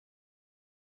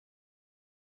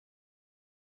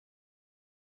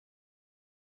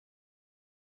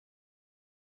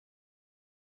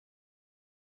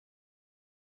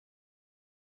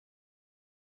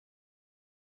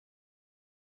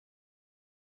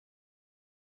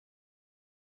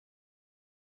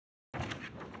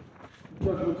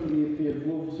Judgment in the appeal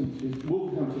of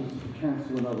Wolverhampton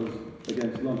Council and others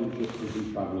against London Gypsies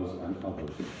and Travellers and others.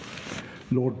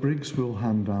 Lord Briggs will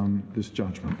hand down this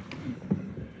judgment.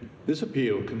 This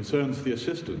appeal concerns the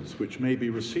assistance which may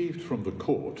be received from the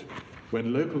court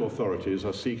when local authorities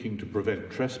are seeking to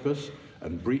prevent trespass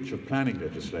and breach of planning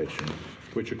legislation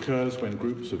which occurs when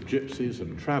groups of gypsies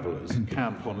and travellers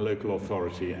camp on local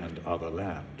authority and other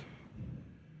land.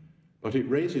 But it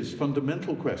raises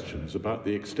fundamental questions about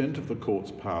the extent of the court's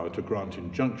power to grant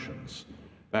injunctions,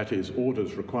 that is,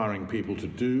 orders requiring people to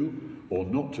do or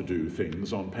not to do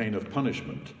things on pain of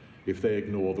punishment if they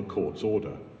ignore the court's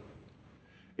order.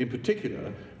 In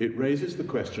particular, it raises the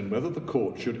question whether the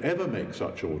court should ever make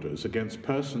such orders against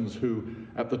persons who,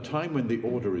 at the time when the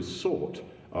order is sought,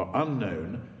 are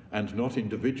unknown and not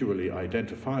individually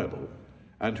identifiable,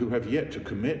 and who have yet to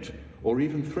commit, or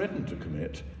even threaten to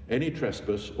commit, any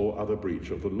trespass or other breach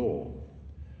of the law.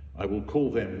 I will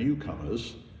call them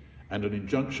newcomers, and an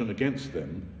injunction against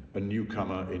them a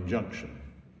newcomer injunction.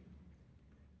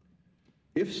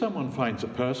 If someone finds a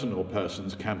person or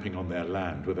persons camping on their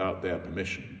land without their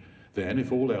permission, then,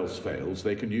 if all else fails,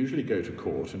 they can usually go to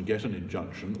court and get an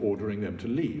injunction ordering them to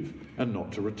leave and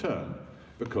not to return,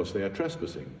 because they are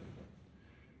trespassing.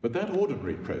 But that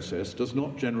ordinary process does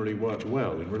not generally work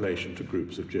well in relation to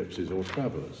groups of gypsies or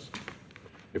travellers.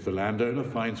 If the landowner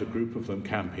finds a group of them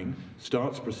camping,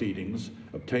 starts proceedings,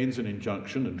 obtains an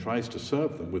injunction and tries to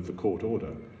serve them with the court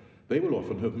order, they will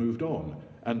often have moved on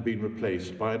and been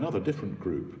replaced by another different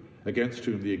group, against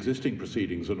whom the existing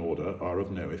proceedings and order are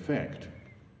of no effect.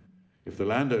 If the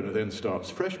landowner then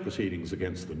starts fresh proceedings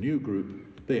against the new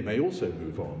group, they may also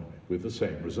move on with the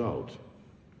same result.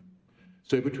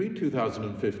 So between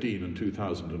 2015 and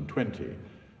 2020,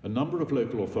 a number of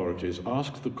local authorities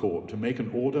asked the court to make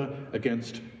an order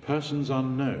against persons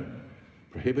unknown,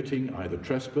 prohibiting either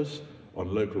trespass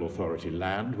on local authority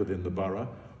land within the borough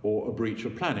or a breach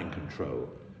of planning control,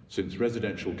 since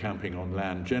residential camping on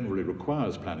land generally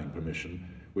requires planning permission,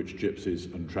 which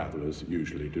gypsies and travellers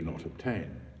usually do not obtain.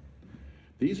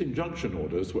 These injunction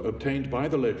orders were obtained by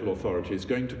the local authorities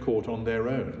going to court on their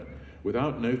own,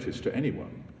 without notice to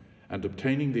anyone, and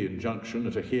obtaining the injunction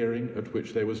at a hearing at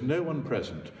which there was no one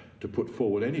present to put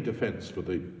forward any defence for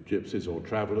the gypsies or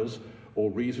travellers, or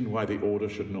reason why the order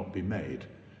should not be made,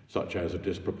 such as a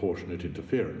disproportionate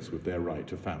interference with their right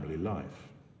to family life.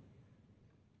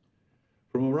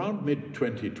 From around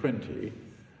mid-2020,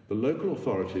 the local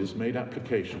authorities made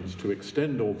applications to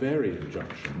extend or vary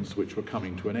injunctions which were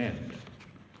coming to an end.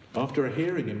 After a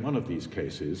hearing in one of these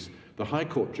cases, the High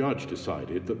Court judge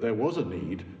decided that there was a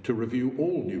need to review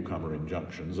all newcomer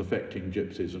injunctions affecting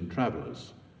gypsies and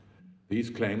travellers. These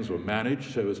claims were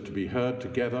managed so as to be heard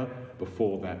together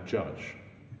before that judge.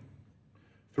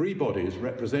 3 bodies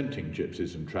representing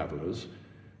gypsies and travellers,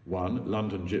 1,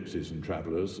 London Gypsies and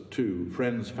Travellers, 2,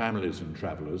 Friends, Families and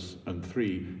Travellers, and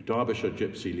 3, Derbyshire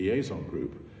Gypsy Liaison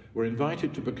Group, were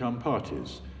invited to become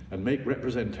parties and make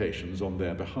representations on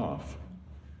their behalf.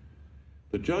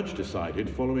 The judge decided,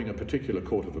 following a particular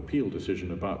Court of Appeal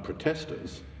decision about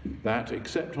protesters, that,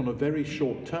 except on a very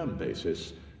short-term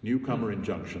basis, newcomer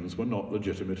injunctions were not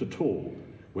legitimate at all,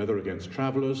 whether against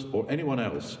travellers or anyone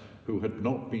else who had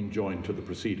not been joined to the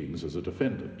proceedings as a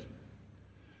defendant.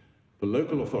 The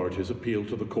local authorities appealed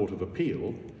to the Court of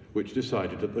Appeal, which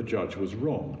decided that the judge was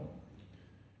wrong.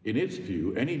 In its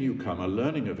view, any newcomer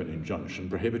learning of an injunction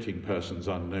prohibiting persons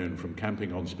unknown from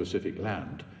camping on specific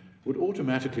land would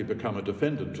automatically become a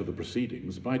defendant to the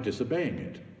proceedings by disobeying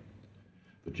it.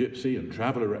 The gypsy and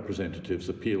traveller representatives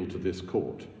appealed to this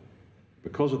court.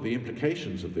 Because of the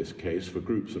implications of this case for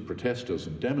groups of protesters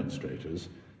and demonstrators,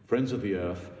 Friends of the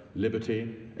Earth,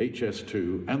 Liberty,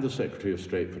 HS2 and the Secretary of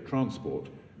State for Transport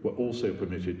were also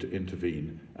permitted to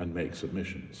intervene and make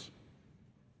submissions.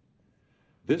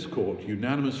 This court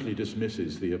unanimously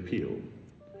dismisses the appeal.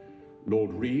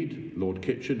 Lord Reid, Lord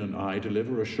Kitchen and I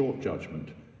deliver a short judgment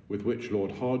with which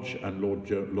Lord Hodge and Lord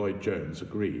Lloyd-Jones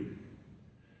agree.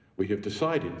 We have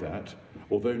decided that,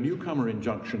 although newcomer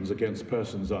injunctions against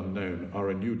persons unknown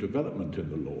are a new development in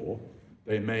the law,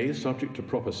 they may, subject to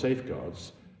proper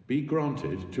safeguards, be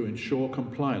granted to ensure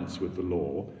compliance with the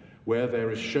law where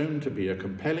there is shown to be a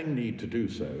compelling need to do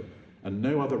so, and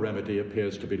no other remedy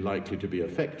appears to be likely to be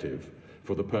effective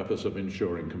for the purpose of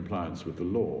ensuring compliance with the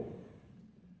law.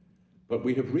 But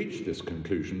we have reached this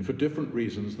conclusion for different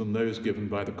reasons than those given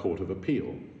by the Court of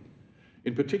Appeal.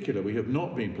 In particular, we have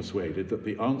not been persuaded that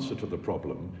the answer to the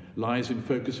problem lies in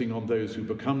focusing on those who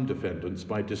become defendants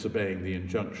by disobeying the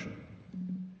injunction.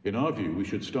 In our view, we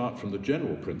should start from the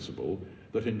general principle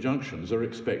that injunctions are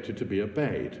expected to be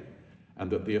obeyed, and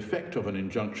that the effect of an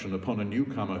injunction upon a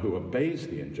newcomer who obeys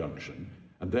the injunction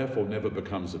and therefore never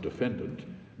becomes a defendant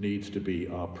needs to be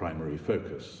our primary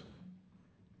focus.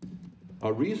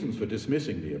 Our reasons for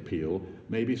dismissing the appeal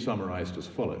may be summarised as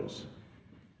follows.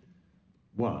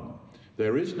 1.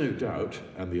 There is no doubt,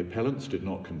 and the appellants did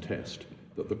not contest,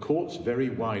 that the court's very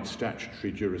wide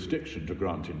statutory jurisdiction to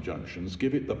grant injunctions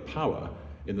give it the power,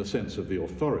 in the sense of the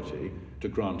authority, to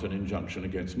grant an injunction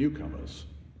against newcomers.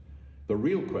 The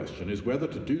real question is whether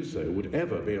to do so would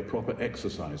ever be a proper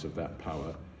exercise of that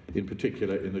power, in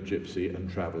particular in the Gypsy and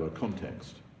Traveller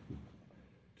context.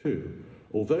 2.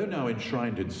 Although now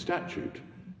enshrined in statute,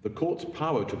 the court's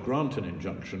power to grant an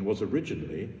injunction was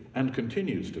originally, and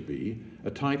continues to be, a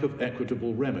type of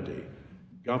equitable remedy,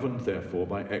 governed therefore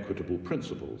by equitable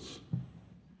principles.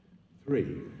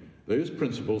 3. Those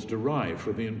principles derive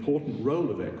from the important role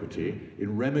of equity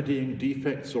in remedying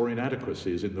defects or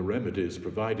inadequacies in the remedies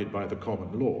provided by the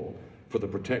common law for the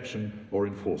protection or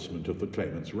enforcement of the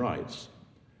claimant's rights.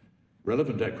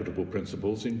 Relevant equitable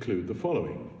principles include the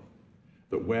following: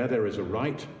 that where there is a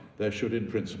right, there should in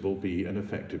principle be an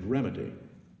effective remedy;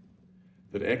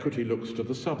 that equity looks to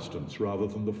the substance rather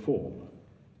than the form;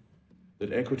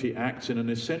 that equity acts in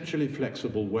an essentially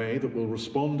flexible way that will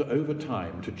respond over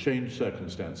time to changed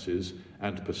circumstances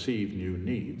and perceive new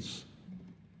needs;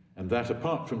 and that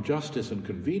apart from justice and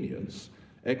convenience,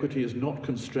 equity is not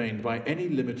constrained by any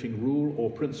limiting rule or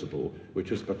principle which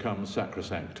has become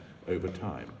sacrosanct over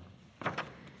time.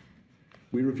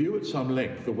 We review at some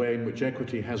length the way in which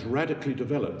equity has radically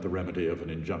developed the remedy of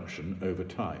an injunction over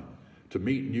time to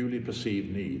meet newly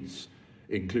perceived needs,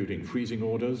 including freezing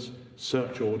orders,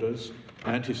 search orders,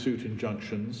 anti-suit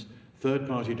injunctions,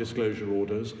 third-party disclosure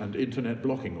orders, and internet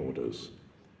blocking orders,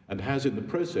 and has in the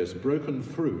process broken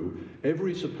through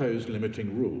every supposed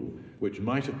limiting rule which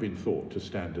might have been thought to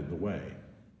stand in the way.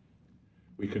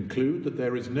 We conclude that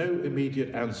there is no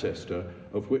immediate ancestor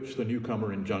of which the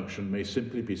newcomer injunction may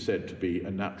simply be said to be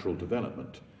a natural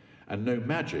development, and no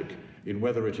magic in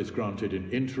whether it is granted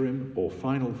in interim or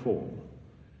final form.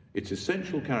 Its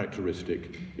essential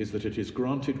characteristic is that it is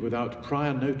granted without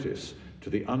prior notice to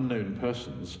the unknown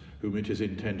persons whom it is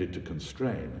intended to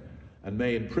constrain, and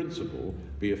may in principle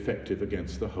be effective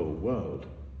against the whole world.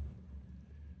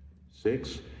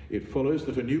 6. It follows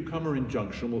that a newcomer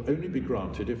injunction will only be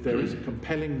granted if there is a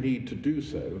compelling need to do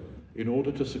so in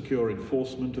order to secure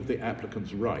enforcement of the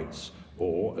applicant's rights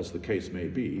or, as the case may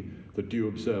be, the due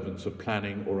observance of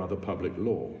planning or other public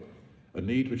law, a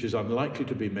need which is unlikely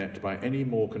to be met by any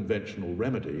more conventional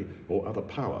remedy or other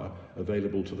power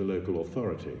available to the local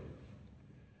authority.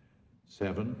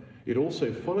 7. It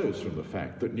also follows from the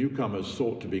fact that newcomers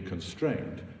sought to be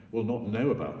constrained will not know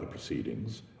about the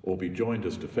proceedings or be joined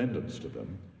as defendants to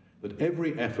them, that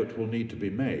every effort will need to be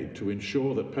made to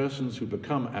ensure that persons who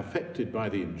become affected by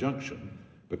the injunction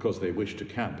because they wish to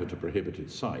camp at a prohibited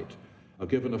site are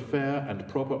given a fair and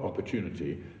proper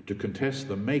opportunity to contest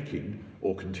the making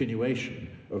or continuation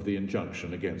of the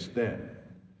injunction against them.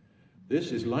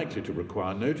 This is likely to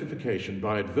require notification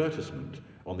by advertisement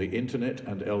on the internet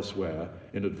and elsewhere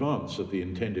in advance of the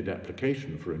intended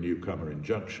application for a newcomer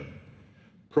injunction,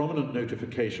 prominent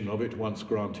notification of it once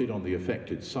granted on the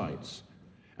affected sites,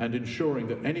 and ensuring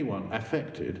that anyone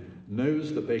affected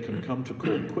knows that they can come to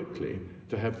court quickly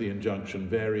to have the injunction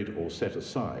varied or set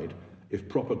aside if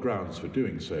proper grounds for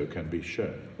doing so can be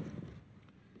shown.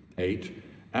 8.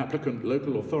 Applicant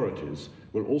local authorities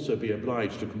will also be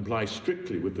obliged to comply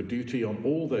strictly with the duty on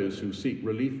all those who seek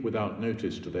relief without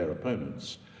notice to their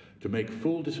opponents to make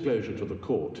full disclosure to the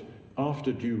court,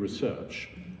 after due research,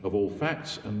 of all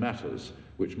facts and matters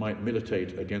which might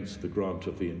militate against the grant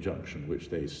of the injunction which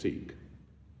they seek.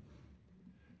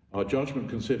 Our judgment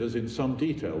considers in some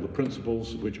detail the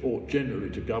principles which ought generally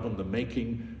to govern the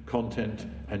making, content,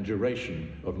 and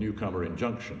duration of newcomer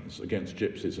injunctions against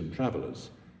gypsies and travellers,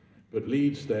 but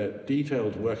leads their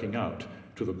detailed working out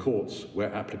to the courts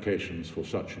where applications for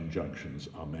such injunctions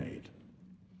are made.